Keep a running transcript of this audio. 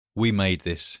We made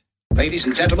this. Ladies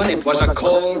and gentlemen, it was a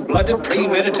cold-blooded,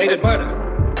 premeditated murder.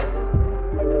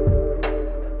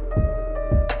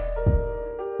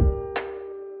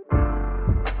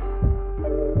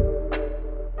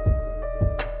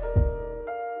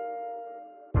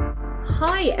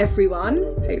 Hi everyone,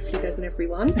 hopefully there's an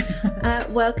everyone.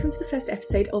 Welcome to the first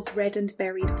episode of Read and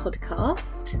Buried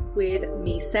podcast with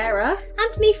me, Sarah.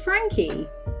 And me, Frankie.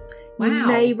 Wow. You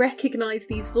may recognise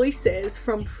these voices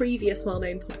from previous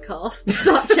well-known podcasts,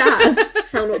 such as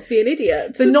How Not to Be an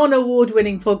Idiot. The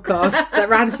non-award-winning podcast that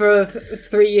ran for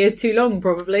 3 years too long,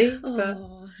 probably.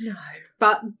 No.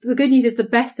 But the good news is the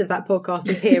best of that podcast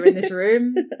is here in this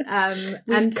room.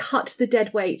 We've cut the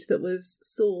dead weight that was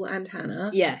Saul and Hannah.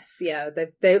 Yes, yeah.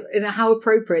 How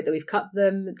appropriate that we've cut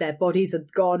them, their bodies are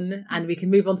gone, and we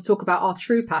can move on to talk about our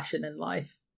true passion in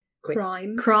life.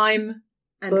 Crime.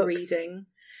 And books. reading.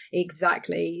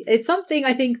 Exactly. It's something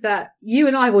I think that you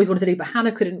and I have always wanted to do, but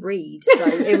Hannah couldn't read. So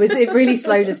it really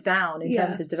slowed us down in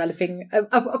terms of developing a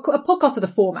podcast with a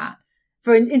format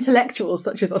for intellectuals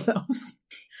such as ourselves.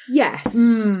 Yes.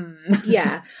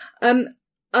 Yeah.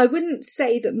 I wouldn't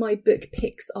say that my book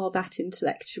picks are that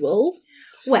intellectual.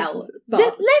 Well,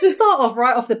 but let's start off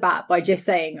right off the bat by just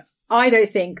saying I don't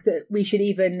think that we should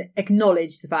even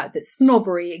acknowledge the fact that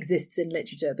snobbery exists in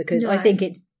literature, because I think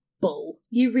it's bull.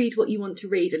 You read what you want to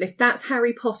read, and if that's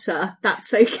Harry Potter,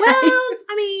 that's okay. Well,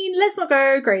 I mean, let's not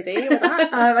go crazy with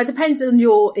that. It depends on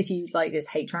if you like just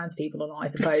hate trans people or not, I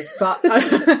suppose. But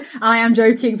I am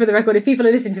joking, for the record. If people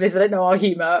are listening to this, they don't know our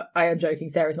humour. I am joking.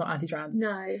 Sarah's not anti-trans.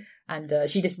 No. And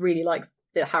she just really likes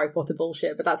the Harry Potter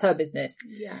bullshit, but that's her business.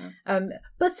 Yeah.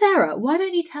 But Sarah, why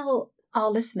don't you tell our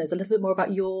listeners a little bit more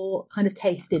about your kind of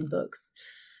taste in books?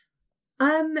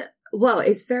 Well,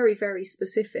 it's very, very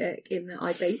specific in that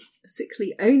I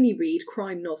basically only read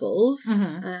crime novels.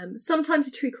 Mm-hmm. Sometimes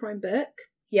a true crime book.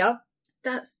 Yeah.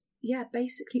 That's,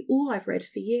 basically all I've read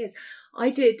for years. I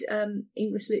did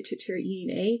English literature at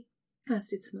uni, as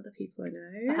did some other people I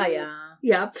know. Oh, yeah.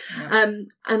 Yeah.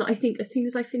 And I think as soon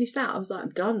as I finished that, I was like,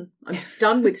 I'm done. I'm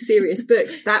done with serious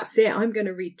books. That's it. I'm going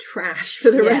to read trash for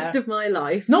the rest of my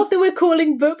life. Not that we're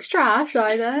calling books trash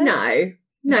either.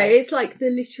 No, it's like the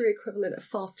literary equivalent of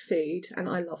fast food, and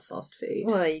I love fast food.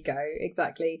 Well, there you go,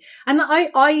 exactly. And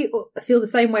I feel the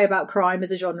same way about crime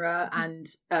as a genre and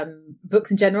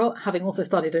books in general, having also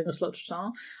studied English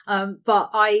literature. But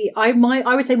I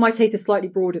would say my taste is slightly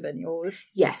broader than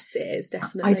yours. Yes, it is,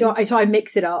 definitely. I try and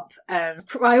mix it up. I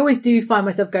always do find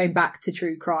myself going back to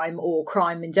true crime or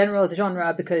crime in general as a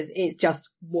genre, because it's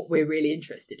just what we're really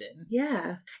interested in.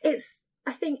 Yeah.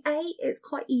 I think, it's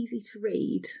quite easy to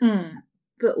read.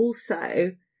 But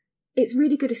also, it's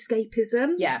really good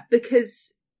escapism. Yeah.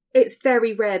 Because it's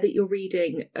very rare that you're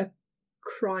reading a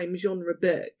crime genre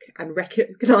book and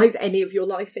recognise any of your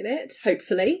life in it,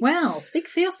 hopefully. Well, speak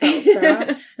for yourself,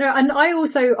 Sarah. No, and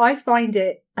I find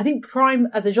it, I think crime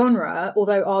as a genre,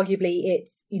 although arguably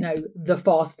it's, the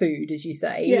fast food, as you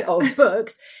say, of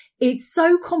books, it's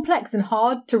so complex and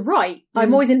hard to write.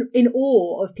 I'm always in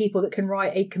awe of people that can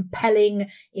write a compelling,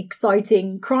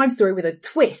 exciting crime story with a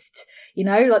twist,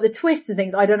 like the twists and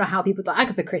things. I don't know how people like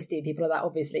Agatha Christie and people like that,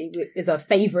 obviously, is a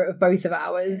favourite of both of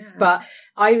ours. Yeah. But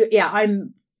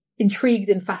I'm intrigued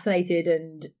and fascinated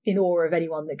and in awe of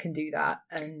anyone that can do that.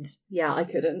 And yeah, I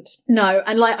couldn't. No.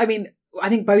 And I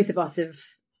think both of us have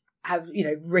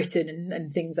written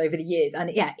and things over the years, and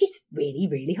it's really,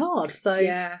 really hard. So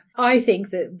I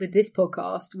think that with this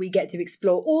podcast we get to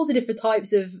explore all the different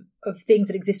types of things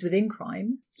that exist within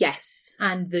crime. Yes.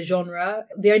 And the genre,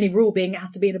 the only rule being it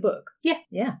has to be in a book.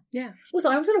 Yeah. Also,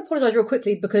 I'm going to apologise real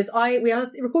quickly because we are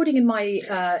recording in my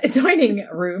dining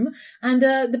room, and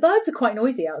the birds are quite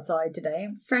noisy outside today.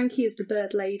 Frankie is the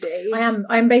bird lady.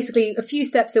 I'm basically a few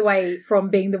steps away from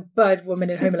being the bird woman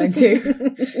in Home Alone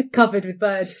 2, covered with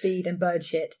bird seed and bird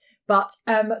shit. But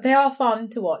they are fun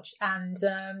to watch, and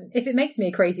if it makes me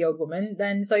a crazy old woman,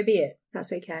 then so be it.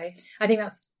 That's okay. I think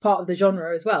that's part of the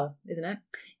genre as well, isn't it?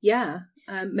 Yeah.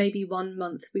 Maybe 1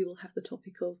 month we will have the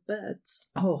topic of birds.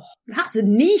 Oh, that's a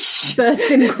niche.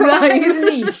 Birds in crime. That is a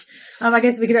niche. I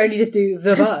guess we could only just do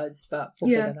the birds, but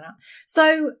we'll figure that out.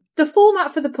 So the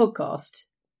format for the podcast,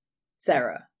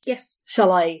 Sarah. Yes.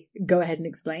 Shall I go ahead and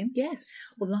explain? Yes.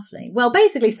 Well, lovely. Well,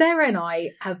 basically, Sarah and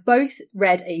I have both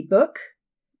read a book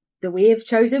that we have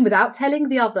chosen without telling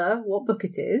the other what book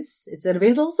it is. It's going to be a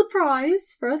little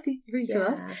surprise for us, each of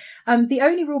us. The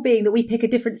only rule being that we pick a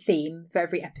different theme for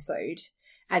every episode.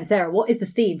 And Sarah, what is the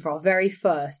theme for our very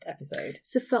first episode?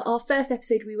 So for our first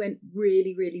episode, we went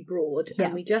really, really broad,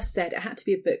 and we just said it had to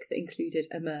be a book that included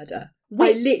a murder.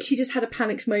 I literally just had a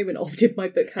panicked moment of, did my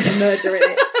book have a murder in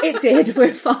it? It did,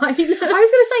 we're fine. I was going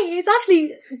to say, it's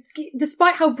actually,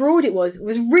 despite how broad it was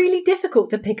really difficult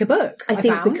to pick a book. I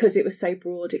think because it was so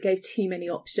broad, it gave too many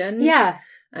options. Yeah.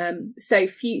 So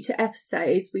future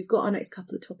episodes, we've got our next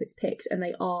couple of topics picked, and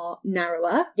they are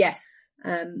narrower. Yes.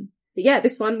 But yeah,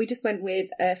 this one we just went with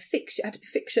fiction. It had to be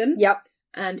fiction. Yep.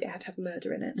 And it had to have a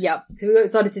murder in it. Yep. So we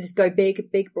decided to just go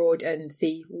big, broad, and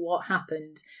see what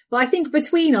happened. But I think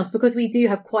between us, because we do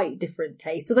have quite different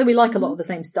tastes, although we like a lot of the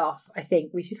same stuff, I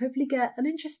think we should hopefully get an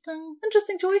interesting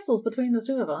choices between the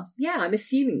two of us. Yeah, I'm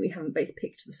assuming we haven't both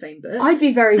picked the same book. I'd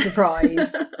be very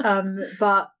surprised.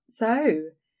 But so,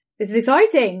 this is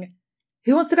exciting.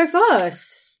 Who wants to go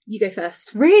first? You go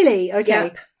first. Really? Okay.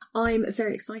 Yep. I'm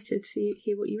very excited to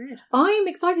hear what you read. I'm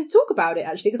excited to talk about it,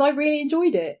 actually, because I really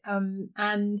enjoyed it.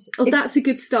 That's a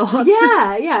good start.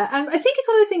 Yeah. And I think it's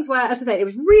one of those things where, as I said, it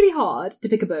was really hard to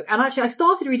pick a book. And actually, I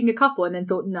started reading a couple and then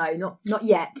thought, no, not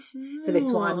yet for this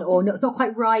one. Or no, it's not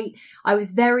quite right. I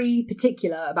was very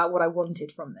particular about what I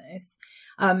wanted from this.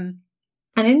 And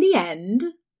in the end,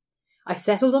 I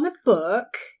settled on a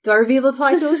book. Do I reveal the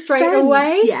title straight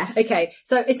away? Yes. Okay,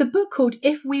 so it's a book called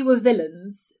If We Were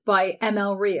Villains by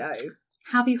M.L. Rio.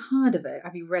 Have you heard of it?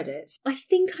 Have you read it? I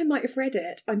think I might have read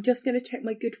it. I'm just going to check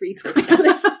my Goodreads quickly.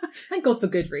 Thank God for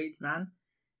Goodreads, man.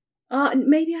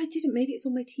 Maybe I didn't. Maybe it's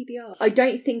on my TBR. I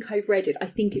don't think I've read it. I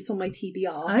think it's on my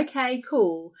TBR. Okay,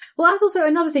 cool. Well, that's also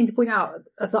another thing to point out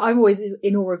that I'm always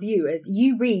in awe of you, is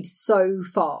you read so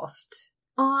fast.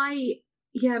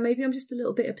 Yeah, maybe I'm just a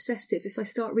little bit obsessive. If I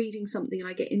start reading something and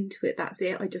I get into it, that's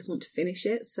it. I just want to finish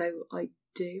it. So I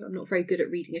do. I'm not very good at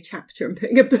reading a chapter and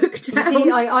putting a book down. You see,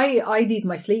 I need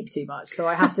my sleep too much, so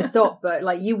I have to stop. But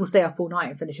like, you will stay up all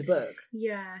night and finish a book.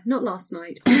 Yeah, not last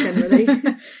night, generally.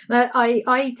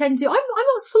 I tend to. I'm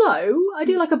not slow. I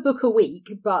do like a book a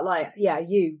week, but like, yeah,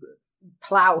 you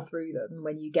plow through them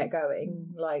when you get going.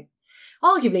 Like,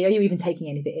 arguably, are you even taking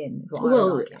any of it in? Is what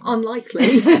well,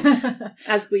 unlikely,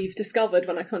 as we've discovered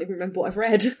when I can't even remember what I've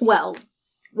read. Well,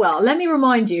 let me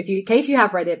remind you, in case you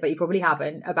have read it, but you probably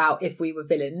haven't, about If We Were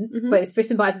Villains. Mm-hmm. But it's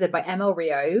written by, as I said, by M.L.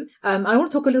 Rio. I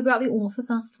want to talk a little about the author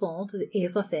first of all, to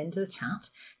ease us into the chat.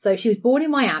 So she was born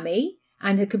in Miami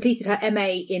and had completed her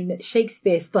MA in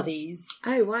Shakespeare Studies.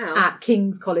 Oh, wow. At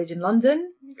King's College in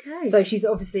London. Okay. So she's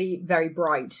obviously very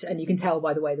bright, and you can tell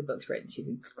by the way the book's written. She's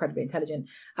incredibly intelligent.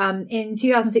 In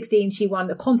 2016, she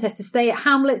won a contest to stay at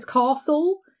Hamlet's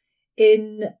Castle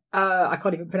in, I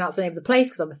can't even pronounce the name of the place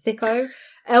because I'm a thicko.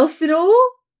 Elsinore?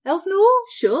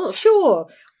 Sure.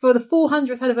 For the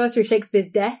 400th anniversary of Shakespeare's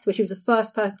death, where she was the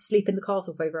first person to sleep in the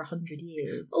castle for over 100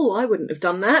 years. Oh, I wouldn't have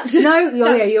done that. No,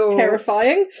 you're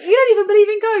terrifying. You don't even believe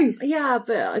in ghosts. Yeah,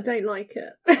 but I don't like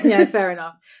it. Yeah, fair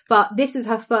enough. But this is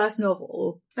her first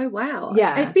novel. Oh, wow.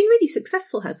 Yeah. It's been really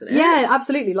successful, hasn't it? Yeah,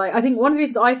 absolutely. Like, I think one of the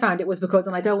reasons I found it was because,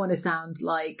 and I don't want to sound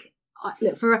like,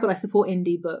 look, for record, I support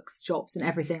indie books, shops and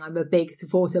everything. I'm a big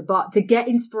supporter. But to get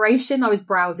inspiration, I was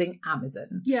browsing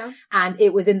Amazon. Yeah. And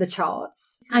it was in the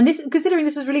charts. And this, considering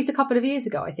this was released a couple of years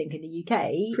ago, I think, in the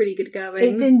UK. Pretty good going.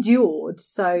 It's endured.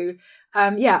 So,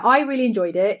 yeah, I really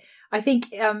enjoyed it. I think,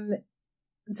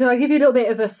 so I'll give you a little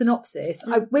bit of a synopsis.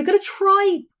 We're going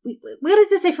to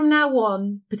just say from now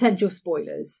on, potential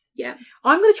spoilers. Yeah.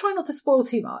 I'm going to try not to spoil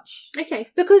too much. Okay.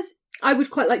 Because I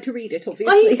would quite like to read it,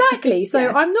 obviously. Exactly. So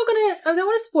yeah. I don't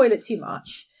want to spoil it too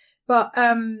much, but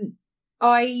I'm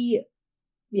going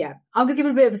to give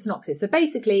it a bit of a synopsis. So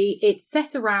basically it's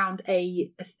set around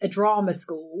a drama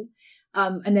school.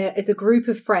 And there is a group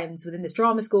of friends within this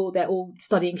drama school. They're all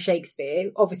studying Shakespeare,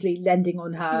 obviously lending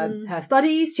on her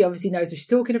studies. She obviously knows what she's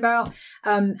talking about.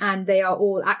 And they are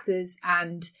all actors,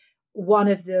 and one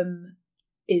of them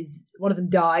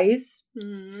dies.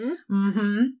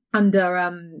 Mm-hmm.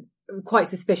 Under quite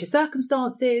suspicious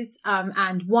circumstances,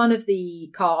 and one of the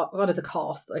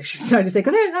cast, I should say,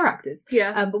 because they're actors.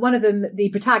 Yeah. But one of them, the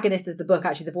protagonist of the book,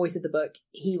 actually the voice of the book,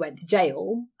 he went to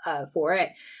jail for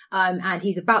it, and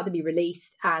he's about to be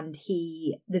released. And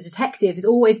the detective has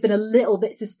always been a little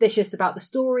bit suspicious about the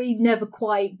story, never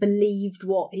quite believed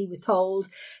what he was told.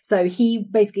 So he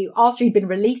basically, after he'd been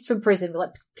released from prison, was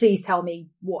like, "Please tell me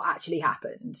what actually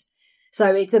happened."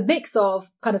 So it's a mix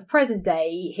of kind of present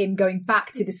day, him going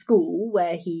back to the school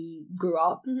where he grew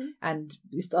up and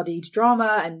studied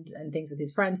drama and things with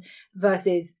his friends,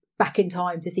 versus back in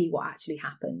time to see what actually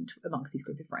happened amongst these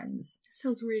group of friends.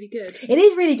 Sounds really good. It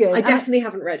is really good. I definitely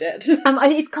haven't read it.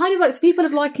 It's kind of like, so people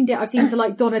have likened it, I've seen, to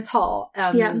like Donna Tartt,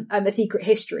 A Secret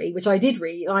History, which I did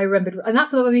read, and I remembered, and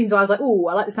that's one of the reasons why I was like, oh,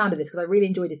 I like the sound of this, because I really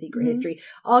enjoyed A Secret History.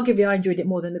 Arguably, I enjoyed it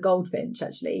more than The Goldfinch,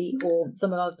 actually, or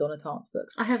some of other Donna Tartt's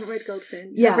books. I haven't read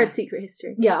Goldfinch. Yeah. I've read Secret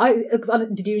History. Yeah,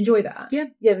 did you enjoy that? Yeah.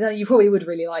 Yeah, then you probably would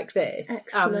really like this.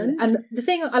 Excellent. And the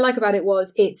thing I like about it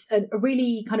was it's a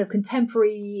really kind of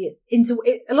contemporary,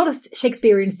 a lot of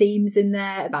Shakespearean themes in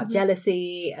there about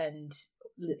jealousy and,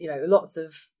 you know, lots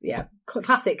of,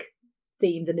 classic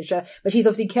themes in literature. But she's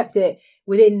obviously kept it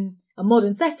within a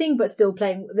modern setting, but still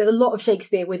playing, there's a lot of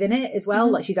Shakespeare within it as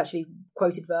well. Like she's actually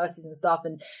quoted verses and stuff.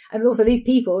 And also these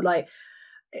people, like,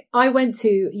 I went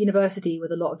to university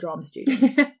with a lot of drama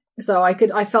students. So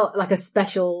I felt like a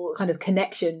special kind of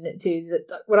connection to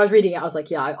when I was reading it, I was like,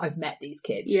 yeah, I've met these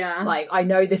kids. Yeah. Like, I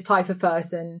know this type of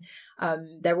person.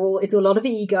 It's a lot of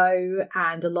ego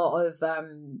and a lot of,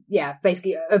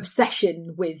 basically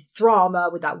obsession with drama,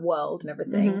 with that world and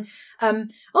everything.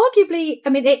 Arguably, I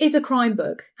mean, it is a crime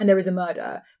book and there is a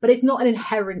murder, but it's not an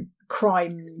inherent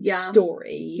crime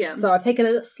story. Yeah. So I've taken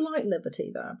a slight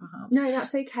liberty there, perhaps. No,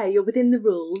 that's okay. You're within the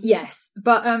rules. Yes.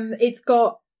 But, it's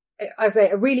got, I say,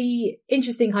 a really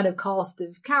interesting kind of cast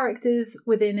of characters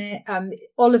within it.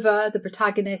 Oliver, the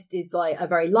protagonist, is like a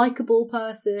very likable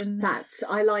person.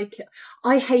 I like it.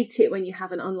 I hate it when you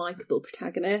have an unlikable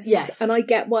protagonist. Yes. And I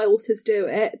get why authors do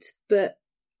it, but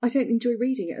I don't enjoy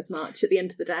reading it as much at the end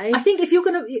of the day. I think if you're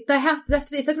going to, if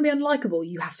they're going to be unlikable,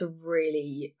 you have to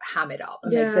really ham it up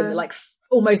and make them like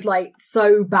almost like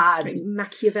so bad, like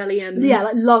Machiavellian,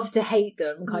 like love to hate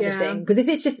them kind of thing. Because if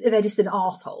they're just an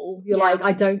arsehole, you're like,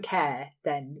 I don't care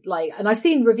then. Like, and I've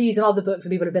seen reviews in other books where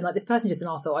people have been like, this person's just an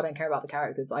arsehole, I don't care about the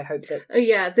characters. I hope that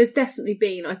there's definitely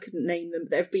been, I couldn't name them,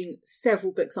 but there have been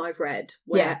several books I've read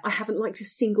where I haven't liked a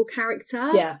single character,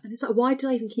 and it's like, why did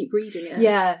I even keep reading it?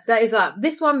 That is that.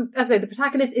 This one, as I say, the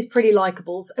protagonist is pretty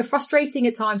likeable. It's frustrating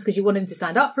at times because you want him to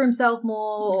stand up for himself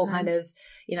more, or kind of,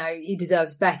 you know, he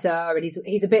deserves better, and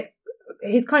he's a bit,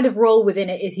 his kind of role within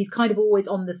it is he's kind of always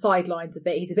on the sidelines a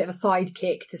bit. He's a bit of a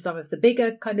sidekick to some of the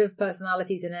bigger kind of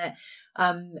personalities in it.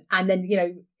 And then, you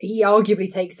know, he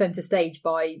arguably takes centre stage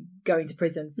by going to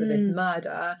prison for this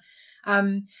murder.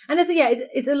 And there's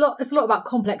it's a lot about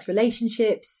complex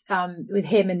relationships with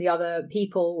him and the other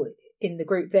people in the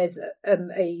group. There's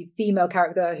a female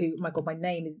character who, oh my God,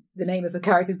 the name of the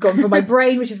character's gone from my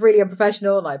brain, which is really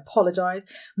unprofessional, and I apologise.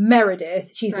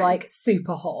 Meredith, she's like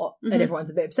super hot and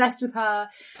everyone's a bit obsessed with her.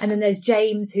 And then there's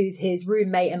James, who's his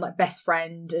roommate and like best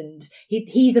friend, and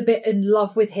he's a bit in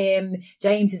love with him.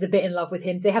 James is a bit in love with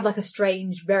him. They have like a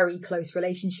strange, very close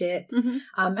relationship.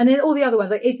 And then all the other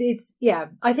ones, like it's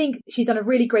I think she's done a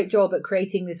really great job at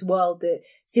creating this world that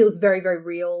feels very, very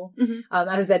real. As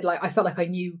I said, like I felt like I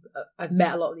knew I've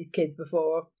met a lot of these kids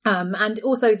before. And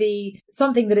also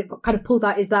something that it kind of pulls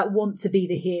out is that want to be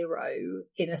the hero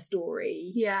in a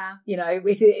story. Yeah. You know,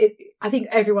 I think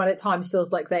everyone at times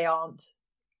feels like they're on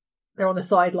the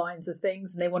sidelines of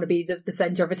things and they want to be the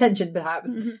centre of attention,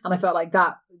 perhaps. And I felt like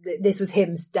this was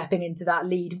him stepping into that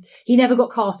lead. He never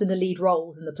got cast in the lead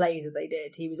roles in the plays that they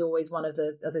did. He was always one of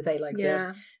the, as I say, like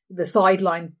the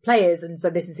sideline players. And so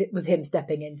was him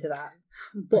stepping into that.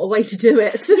 What a way to do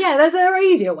it. There are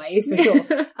easier ways for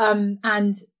sure.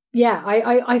 And yeah,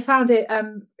 I found it,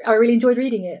 I really enjoyed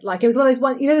reading it. Like, it was one of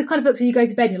those, those kind of books where you go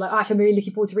to bed and you're like, I'm really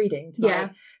looking forward to reading tonight. Yeah.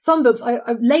 Some books, I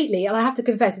lately, and I have to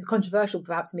confess, it's controversial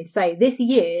perhaps for me to say, this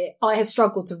year, I have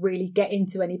struggled to really get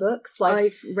into any books. Like,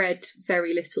 I've read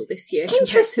very little this year.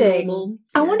 Interesting.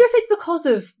 I wonder if it's because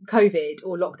of COVID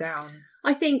or lockdown.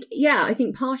 I think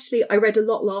partially I read a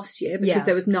lot last year because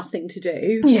there was nothing to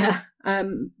do. Yeah.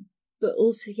 But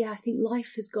also, I think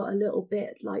life has got a little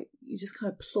bit like you're just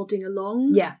kind of plodding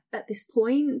along at this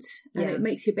point. And it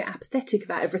makes you a bit apathetic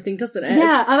about everything, doesn't it?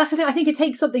 Yeah, and that's the thing. I think it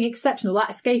takes something exceptional, that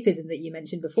escapism that you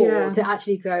mentioned before, to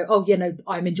actually go,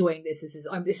 I'm enjoying this.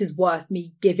 This is worth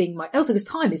me giving also because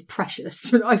time is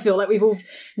precious. I feel like we've all,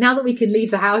 now that we can leave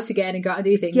the house again and go out and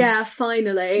do things. Yeah,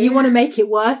 finally. You want to make it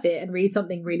worth it and read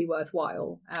something really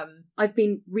worthwhile. I've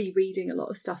been rereading a lot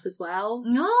of stuff as well.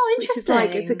 Oh, interesting.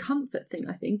 Which is it's a comfort thing,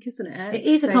 I think, isn't it? It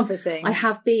is a comfort thing. I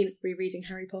have been rereading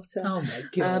Harry Potter. Oh my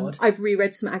God. I've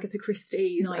reread some Agatha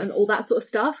Christie's and all that sort of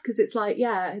stuff because it's like,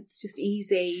 it's just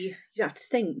easy. You don't have to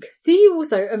think. Do you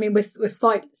also, I mean, we're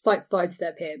slight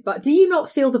sidestep here, but do you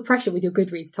not feel the pressure with your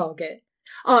Goodreads target?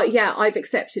 Oh, yeah, I've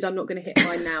accepted I'm not going to hit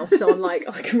mine now, so I'm like,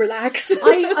 I can relax.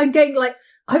 I'm getting like,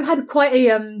 I've had quite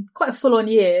a full-on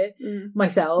year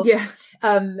myself. Yeah.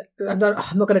 I'm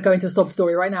not going to go into a sob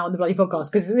story right now on the bloody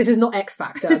podcast because this is not X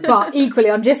Factor. But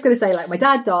equally, I'm just going to say, like, my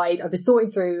dad died. I've been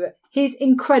sorting through his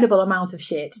incredible amount of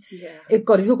shit. Yeah.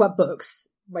 God, if you talk about books,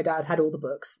 my dad had all the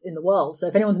books in the world. So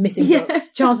if anyone's missing books,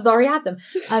 chances are he had them.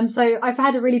 So I've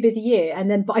had a really busy year,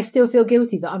 but I still feel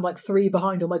guilty that I'm like 3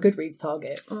 behind on my Goodreads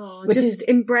target. Oh, just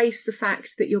embrace the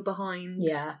fact that you're behind.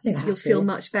 Yeah, I think you'll feel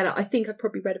much better. I think I've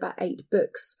probably read about 8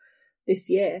 books this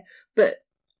year, but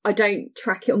I don't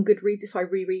track it on Goodreads if I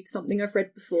reread something I've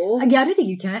read before. Yeah, I don't think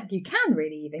you can. You can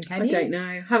really even, can you? I don't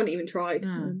know. Haven't even tried.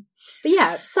 But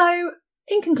yeah, so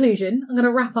in conclusion, I'm going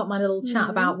to wrap up my little chat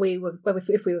about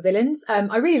if we were villains.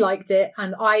 I really liked it,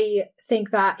 and I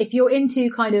think that if you're into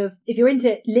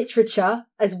literature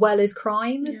as well as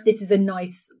crime, this is a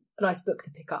nice book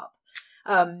to pick up.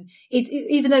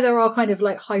 Even though there are kind of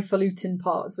like highfalutin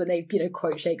parts when they,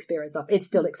 quote Shakespeare and stuff, it's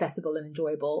still accessible and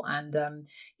enjoyable. And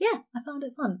I found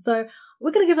it fun. So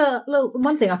we're going to give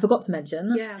one thing I forgot to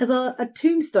mention as a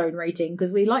tombstone rating,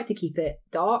 because we like to keep it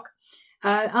dark.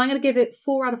 I'm going to give it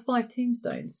 4 out of 5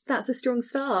 tombstones. That's a strong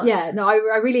start. Yeah, no,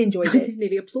 I really enjoyed it. I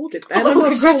nearly applauded then.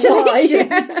 Congratulations.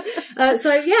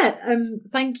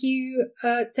 Thank you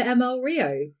to ML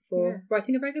Rio for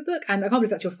writing a very good book. And I can't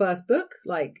believe that's your first book.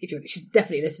 Like, she's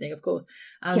definitely listening, of course.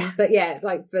 But yeah,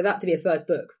 like for that to be a first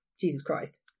book, Jesus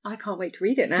Christ. I can't wait to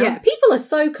read it now. Yeah, people are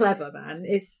so clever, man.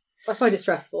 I find it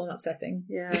stressful and upsetting.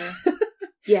 Yeah.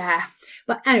 Yeah.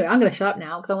 But anyway, I'm going to shut up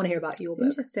now because I want to hear about your book.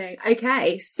 Interesting.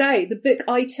 Okay, so the book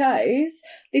I chose,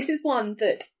 this is one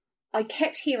that I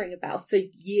kept hearing about for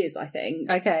years, I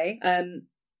think. Okay.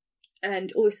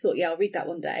 And always thought, I'll read that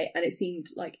one day. And it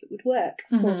seemed like it would work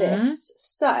for this.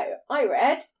 So I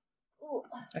read... Oh,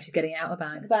 she's getting it out of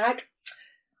the bag.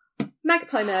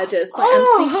 Magpie Murders by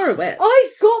Anthony Horowitz. I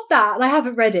got that and I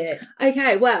haven't read it.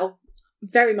 Okay, well...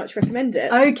 very much recommend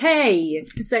it. Okay.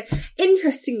 So,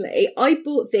 interestingly, I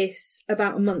bought this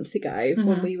about a month ago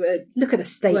when we were Look at the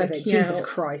state of it. Jesus out.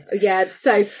 Christ. Yeah,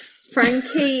 so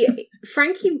Frankie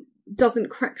doesn't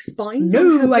crack spines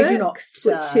on her books, I do not,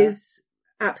 which is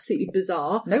absolutely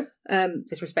bizarre. Nope.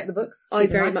 Just respect the books. I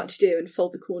very much do, and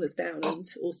fold the corners down and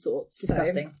all sorts.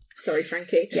 Disgusting. So, sorry,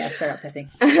 Frankie. Yeah, it's very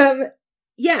upsetting.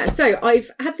 Yeah, so I've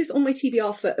had this on my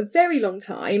TBR for a very long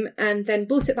time and then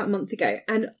bought it about a month ago.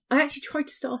 And I actually tried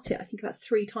to start it, I think, about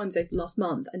 3 times over the last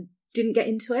month and didn't get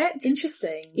into it.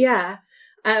 Interesting. Yeah.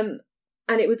 And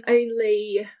it was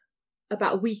only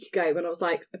about a week ago when I was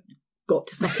like, I've got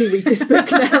to fucking read this book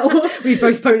now. We've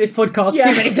postponed this podcast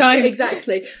too many times.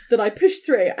 Exactly. That I pushed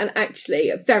through and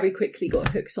actually very quickly got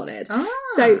hooked on it.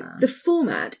 So the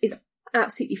format is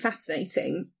absolutely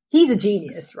fascinating. He's a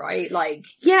genius, right? Like,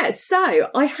 yeah. So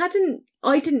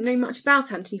I didn't know much about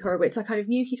Anthony Horowitz. I kind of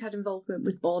knew he'd had involvement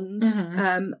with Bond.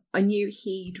 I knew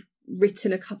he'd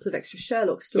written a couple of extra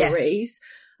Sherlock stories.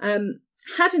 Yes.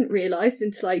 Hadn't realised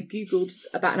until I Googled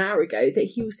about an hour ago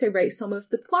that he also wrote some of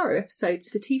the Poirot episodes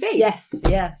for TV. Yes,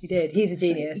 yeah, he did. He's a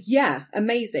genius. So, yeah,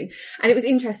 amazing. And it was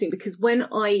interesting because when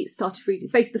I started reading,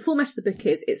 basically the format of the book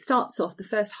is, it starts off, the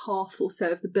first half or so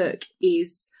of the book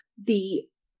is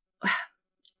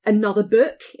another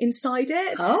book inside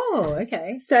it. Oh,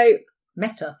 okay. So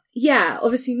meta. Yeah,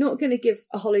 obviously not going to give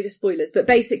a whole load of spoilers, but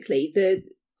basically the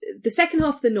second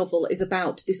half of the novel is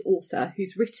about this author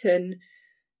who's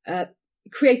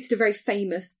created a very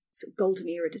famous sort of golden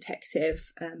era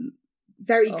detective,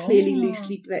 very clearly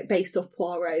loosely based off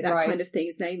Poirot, that kind of thing.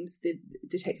 His name's, the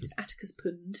detective is Atticus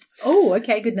Pund. Oh,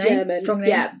 okay, good name. German. Strong name.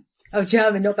 Yeah. Oh,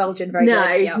 German, not Belgian. Very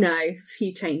good. Yep. No,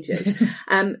 few changes.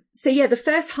 So yeah, the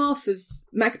first half of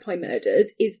Magpie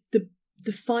Murders is the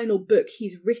final book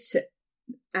he's written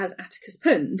as Atticus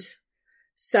Pund.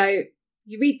 So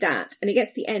you read that and it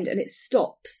gets to the end and it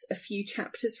stops a few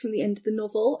chapters from the end of the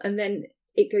novel and then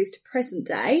it goes to present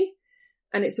day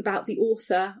and it's about the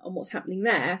author and what's happening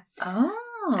there.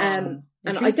 Oh, and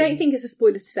I don't think it's a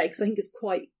spoiler to say because I think it's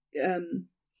quite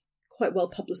well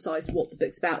publicised what the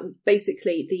book's about.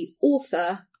 Basically, the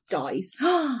author dies.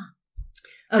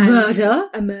 A murder?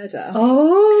 A murder.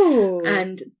 Oh.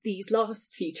 And these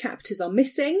last few chapters are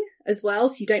missing as well,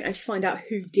 so you don't actually find out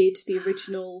who did the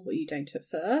original, well, you don't at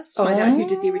first, find out who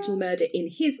did the original murder in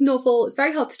his novel. It's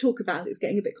very hard to talk about, it's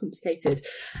getting a bit complicated.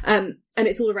 And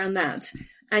it's all around that.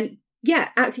 And yeah,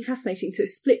 absolutely fascinating. So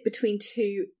it's split between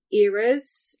 2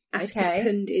 eras. Atticus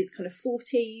Pund is kind of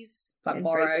 40s, like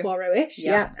very Poirot-ish,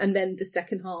 yeah. And then the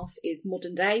second half is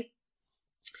modern day.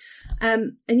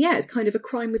 And yeah, it's kind of a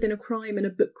crime within a crime and a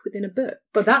book within a book.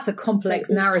 But that's a complex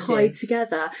narrative. Tied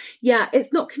together. Yeah,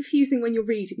 it's not confusing when you're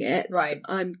reading it. Right.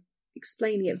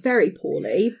 explaining it very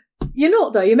poorly. You're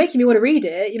not, though. You're making me want to read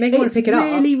it. You're making me want to pick it up.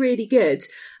 It's really, really good.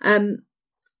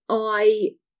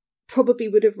 I probably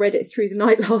would have read it through the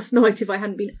night last night if I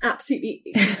hadn't been absolutely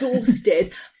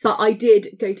exhausted. But I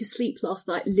did go to sleep last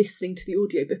night listening to the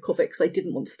audiobook of it because I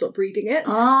didn't want to stop reading it.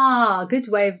 Ah, good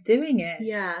way of doing it.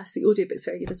 Yeah, so the audiobook's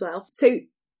very good as well. So,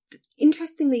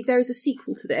 interestingly, there is a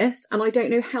sequel to this, and I don't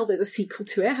know how there's a sequel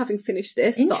to it, having finished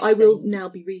this, but I will now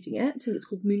be reading it. I think it's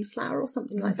called Moonflower or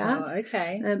something like that. Oh,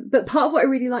 okay. But part of what I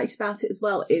really liked about it as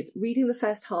well is reading the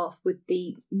first half with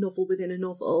the novel within a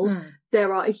novel.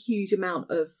 There are a huge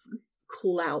amount of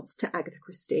call-outs to Agatha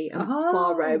Christie and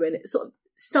Poirot, and it's sort of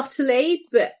subtly,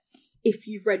 but if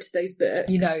you've read those books,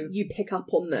 you pick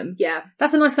up on them. Yeah.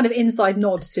 That's a nice kind of inside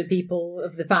nod to people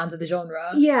of the fans of the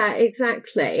genre. Yeah,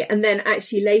 exactly. And then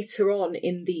actually later on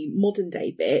in the modern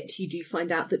day bit, you do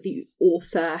find out that the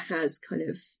author has kind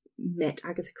of met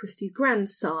Agatha Christie's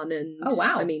grandson and... Oh,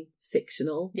 wow. I mean,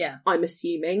 fictional. Yeah. I'm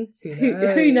assuming.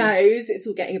 Who knows? It's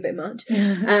all getting a bit much.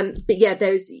 But yeah,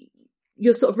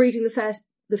 you're sort of reading the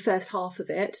first half of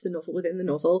it, the novel within the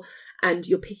novel, and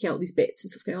you're picking out these bits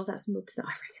and sort of going, oh, that's a nod to that. I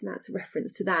reckon that's a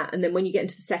reference to that. And then when you get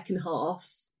into the second half,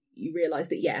 you realise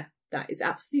that, yeah, that is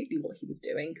absolutely what he was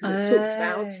doing because it's talked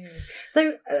about.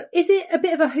 So is it a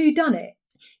bit of a whodunit?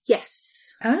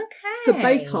 Yes. Okay. For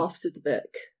both halves of the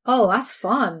book. Oh, that's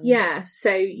fun. Yeah,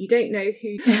 so you don't know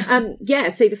who...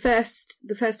 so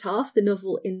the first half, the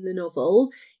novel in the novel,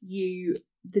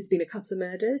 there's been a couple of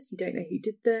murders. You don't know who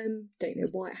did them, don't know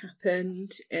why it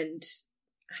happened, and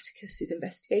Atticus is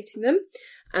investigating them.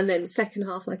 And then second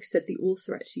half, like I said, the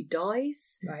author actually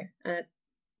dies. Right.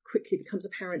 Quickly becomes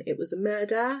apparent it was a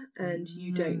murder, and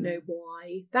you don't know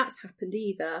why that's happened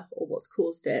either, or what's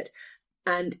caused it.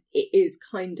 And it is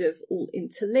kind of all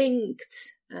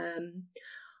interlinked.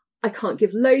 I can't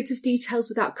give loads of details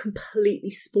without completely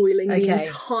spoiling the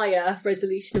entire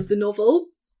resolution of the novel.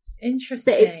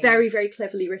 Interesting. But it's very, very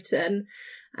cleverly written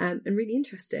and really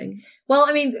interesting. Well,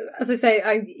 I mean, as I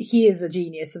say, he is a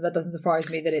genius, so that doesn't surprise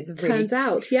me that it's really... Turns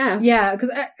out, yeah. Yeah,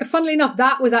 because funnily enough,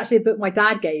 that was actually a book my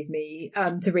dad gave me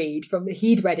to read.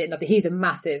 He'd read it and loved it. He's a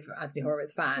massive Anthony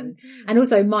Horowitz fan. Mm-hmm. And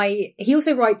also he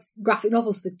also writes graphic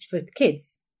novels for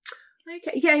kids.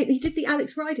 Okay, yeah, he did the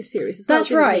Alex Rider series as well.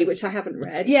 That's right, which I haven't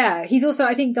read. Yeah, he's also,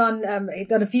 I think, done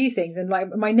a few things, and like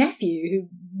my nephew, who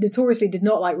notoriously did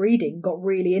not like reading, got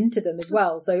really into them as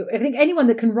well. So I think anyone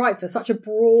that can write for such a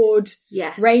broad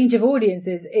range of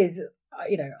audiences is,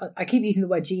 I keep using the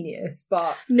word genius,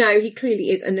 but no, he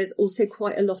clearly is, and there's also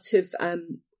quite a lot of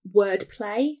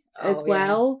wordplay as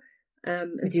well.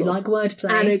 And do you like wordplay?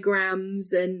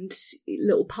 Anagrams and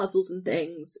little puzzles and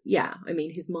things. Yeah, I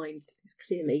mean, his mind is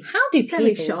clearly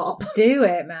very sharp. Do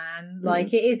it, man.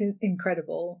 Like, it is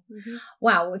incredible. Mm-hmm.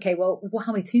 Wow, okay, well,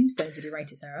 how many tombstones would you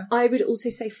rate it, Sarah? I would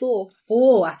also say 4.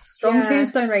 4, that's a strong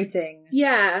tombstone rating.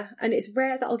 Yeah, and it's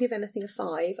rare that I'll give anything a 5.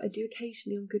 I do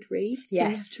occasionally on Goodreads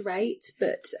to rate,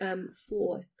 but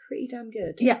 4 is pretty damn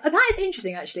good. Yeah, that is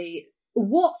interesting, actually.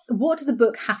 What does a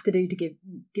book have to do to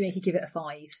make you give it a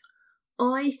 5?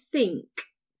 I think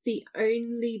the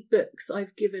only books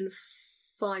I've given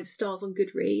 5 stars on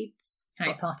Goodreads...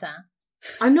 Harry Potter.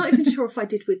 I'm not even sure if I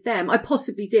did with them. I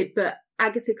possibly did, but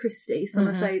Agatha Christie, some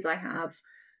of those I have.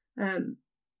 And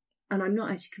I'm not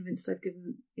actually convinced I've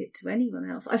given it to anyone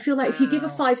else. I feel like if you give a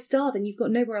 5 star, then you've got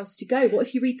nowhere else to go. What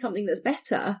if you read something that's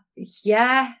better?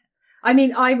 Yeah. I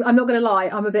mean, I'm not going to lie.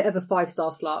 I'm a bit of a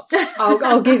 5-star slut.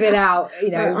 I'll give it out.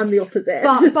 I'm the opposite.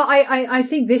 But I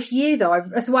think this year though, I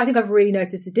think I've really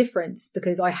noticed a difference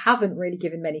because I haven't really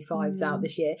given many 5s out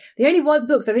this year. The only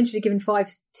books I've actually given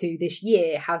 5s to this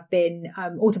year have been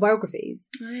autobiographies,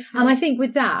 and I think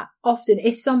with that, often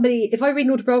if I read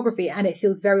an autobiography and it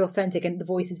feels very authentic and the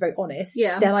voice is very honest,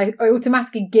 then I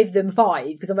automatically give them 5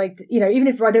 because I'm like, even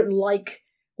if I don't like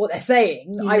what they're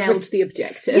saying, I nailed the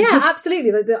objective. Yeah,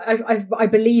 absolutely. I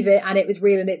believe it, and it was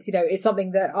real, and it's it's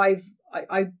something that I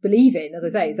believe in, as I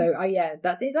say. So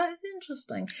that's it. That is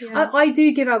interesting. Yeah. I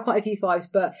do give out quite a few 5s,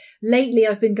 but lately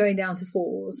I've been going down to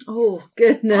 4s. Oh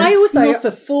goodness! Not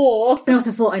a 4. Not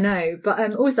a 4. I know,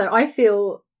 but also I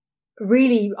feel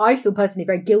personally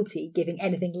very guilty giving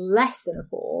anything less than a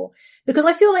 4 because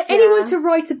I feel like anyone to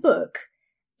write a book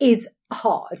is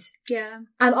hard. Yeah.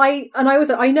 And I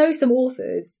know some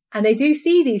authors and they do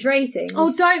see these ratings.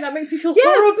 Oh, don't. That makes me feel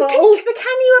horrible. But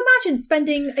can you imagine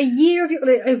spending a year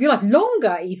of your life,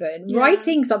 longer even,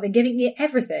 writing something, giving it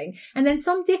everything, and then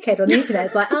some dickhead on the internet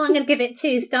is like, oh, I'm going to give it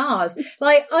 2 stars.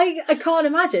 Like, I can't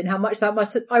imagine how much that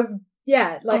must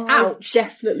Yeah, like, ouch. I've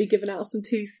definitely given out some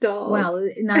 2 stars. Well,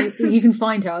 now you can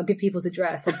find her. I'll give people's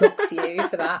address. I'll dox you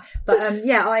for that. But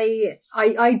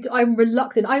I'm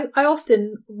reluctant. I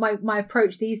often, my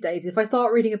approach these days, if I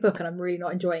start reading a book and I'm really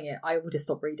not enjoying it, I will just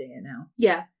stop reading it now.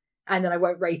 Yeah. And then I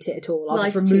won't rate it at all. I'll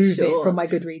just remove it from my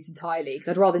Goodreads entirely because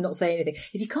I'd rather not say anything.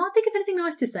 If you can't think of anything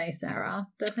nice to say, Sarah,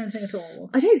 don't say anything at all.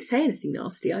 I don't say anything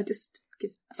nasty. I just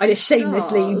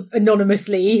shamelessly,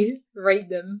 anonymously rate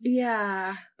them.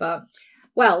 Yeah. But,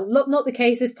 well, not the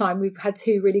case this time. We've had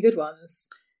 2 really good ones.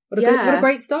 What a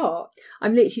great start.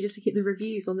 I'm literally just looking at the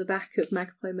reviews on the back of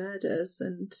Magpie Murders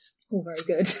and... all very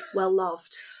good. Well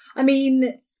loved. I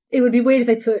mean, it would be weird if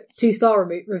they put 2-star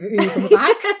reviews on the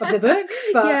back of the book.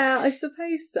 But yeah, I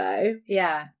suppose so.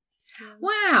 Yeah.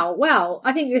 Wow. Well,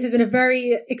 I think this has been a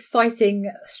very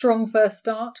exciting, strong first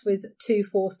start with 2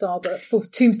 4-star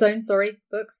Tombstone,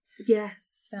 books.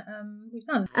 Yes. That we've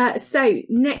done. So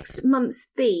next month's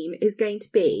theme is going to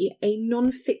be a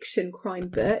non-fiction crime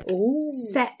book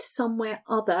set somewhere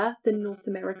other than North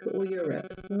America or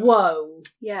Europe. Whoa.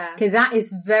 Yeah. Okay, that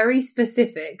is very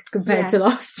specific compared to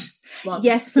last month.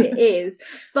 Yes, it is.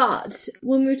 But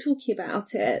when we were talking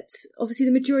about it, obviously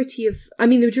the majority of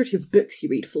books you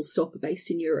read full stop are based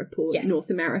in Europe or North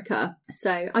America.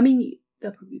 So, I mean,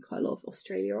 there'll probably be quite a lot of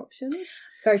Australia options.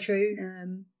 Very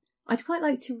true. I'd quite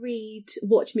like to read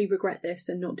Watch Me Regret This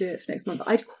and not do it for next month.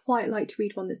 I'd quite like to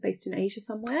read one that's based in Asia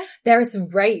somewhere. There are some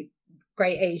great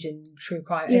Asian true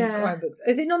crime books.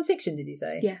 Is it non-fiction, did you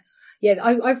say? Yes. Yeah,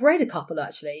 I've read a couple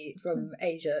actually from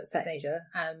Asia, set in Asia.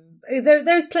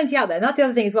 There's plenty out there. And that's the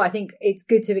other thing as well. I think it's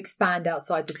good to expand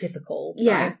outside the typical.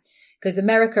 Yeah. Because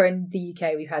America and the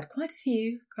UK, we've had quite a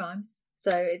few crimes.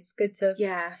 So it's good to...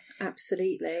 Yeah,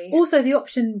 absolutely. Also, the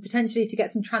option potentially to get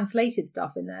some translated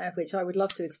stuff in there, which I would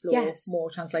love to explore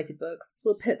more translated books.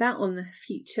 We'll put that on the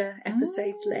future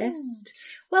episodes list.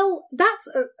 Well, that's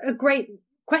a great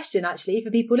question, actually, for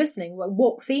people listening.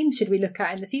 What themes should we look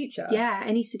at in the future? Yeah,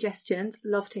 any suggestions?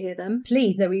 Love to hear them.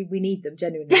 Please, no, we need them,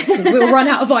 genuinely, because we'll run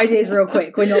out of ideas real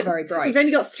quick. We're not very bright. We've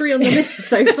only got 3 on the list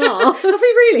so far. Have we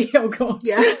really? Oh, God.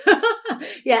 Yeah.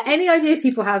 Yeah, any ideas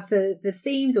people have for the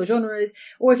themes or genres,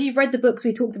 or if you've read the books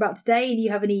we talked about today and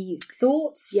you have any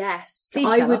thoughts? Yes. Please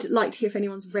I would us. like to hear if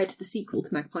anyone's read the sequel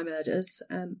to Magpie Murders.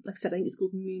 Like I said, I think it's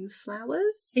called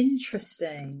Moonflowers.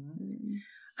 Interesting.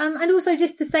 And also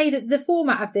just to say that the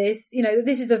format of this,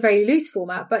 this is a very loose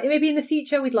format, but maybe in the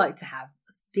future we'd like to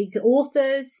speak to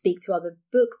authors, speak to other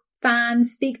book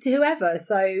fans, speak to whoever.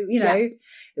 So,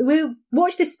 we'll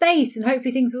watch this space and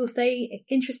hopefully things will stay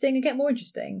interesting and get more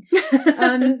interesting.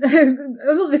 I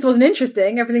thought this wasn't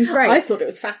interesting. Everything's great. I thought it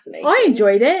was fascinating. I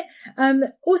enjoyed it.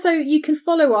 Also, you can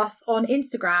follow us on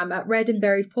Instagram at Read and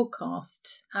Buried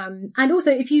Podcast. And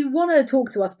also, if you want to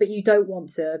talk to us, but you don't want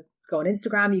to go on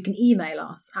Instagram, you can email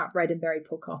us at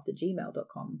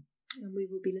readandburiedpodcast@gmail.com. And we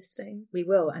will be listening. We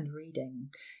will, and reading.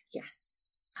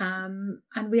 Yes. And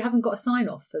we haven't got a sign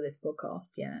off for this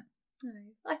podcast yet. No,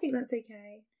 I think that's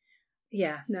okay.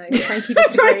 Yeah. No, thank you.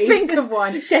 I'm trying to think of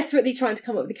one. Desperately trying to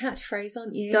come up with a catchphrase,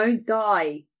 aren't you? Don't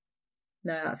die.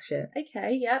 No, that's shit.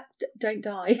 Okay, yeah. Don't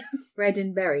die. Read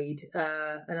and Buried.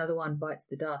 Another one bites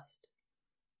the dust.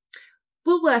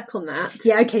 We'll work on that.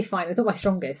 Yeah, okay, fine. It's not my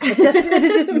strongest. It's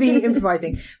just me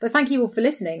improvising. But thank you all for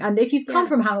listening. And if you've come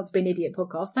from How Not to Be an Idiot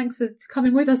podcast, thanks for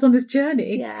coming with us on this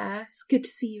journey. Yeah, it's good to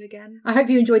see you again. I hope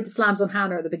you enjoyed the slams on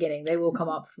Hannah at the beginning. They will come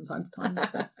up from time to time.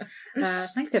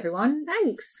 Thanks, everyone.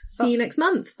 Thanks. See you next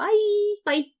month. Bye.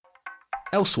 Bye.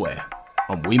 Elsewhere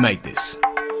on We Made This.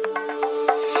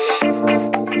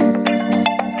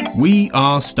 We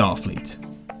are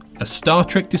Starfleet, a Star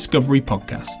Trek Discovery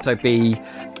podcast. So be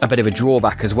a bit of a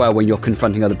drawback as well when you're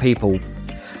confronting other people.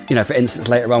 For instance,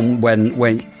 later on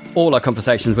when all our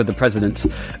conversations with the president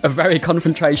are very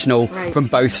confrontational from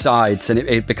both sides, and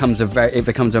it becomes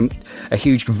a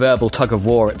huge verbal tug of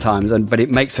war at times. But it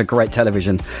makes for great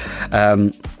television,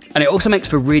 and it also makes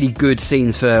for really good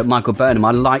scenes for Michael Burnham.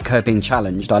 I like her being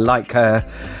challenged. I like her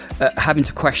having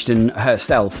to question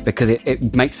herself because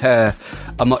it makes her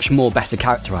a much more better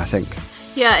character, I think.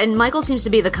 Yeah, and Michael seems to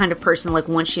be the kind of person, like,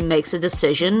 once she makes a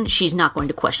decision, she's not going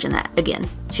to question that again.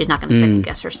 She's not going to second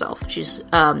guess herself. She's,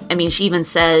 she even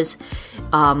says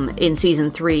in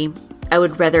season 3, I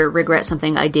would rather regret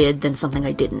something I did than something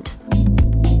I didn't.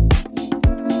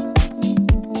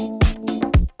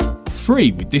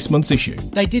 Free with this month's issue.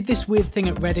 They did this weird thing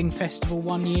at Reading Festival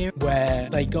one year where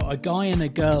they got a guy and a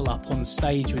girl up on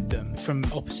stage with them from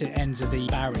opposite ends of the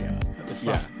barrier at the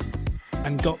front. Yeah.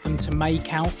 And got them to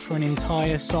make out for an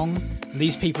entire song. And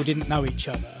these people didn't know each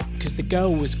other because the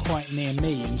girl was quite near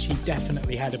me and she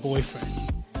definitely had a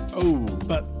boyfriend. Oh.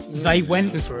 But they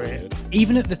went for it.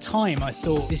 Even at the time, I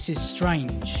thought, this is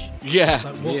strange. Yeah.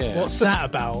 Like, what's that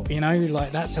about? You know,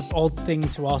 like, that's an odd thing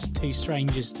to ask two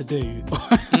strangers to do.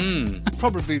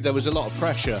 Probably there was a lot of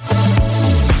pressure.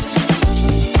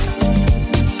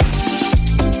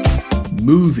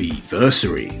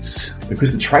 Movie-versaries.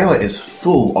 Because the trailer is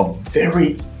full of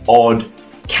very odd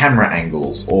camera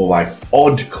angles or like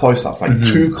odd close-ups, like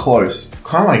too close,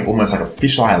 kind of like almost like a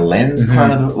fisheye lens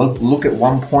kind of look at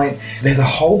one point. There's a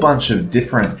whole bunch of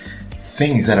different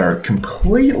things that are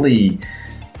completely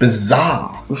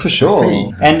bizarre. For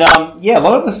sure. And a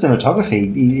lot of the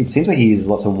cinematography, it seems like he uses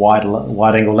lots of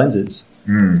wide-angle lenses.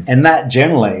 And that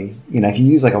generally, if you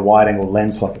use like a wide-angle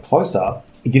lens for like a close-up,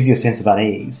 it gives you a sense of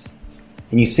unease.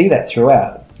 And you see that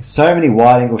throughout. So many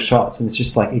wide-angle shots, and it's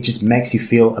just like, it just makes you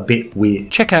feel a bit weird.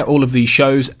 Check out all of these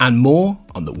shows and more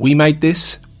on the We Made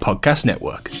This podcast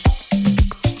network.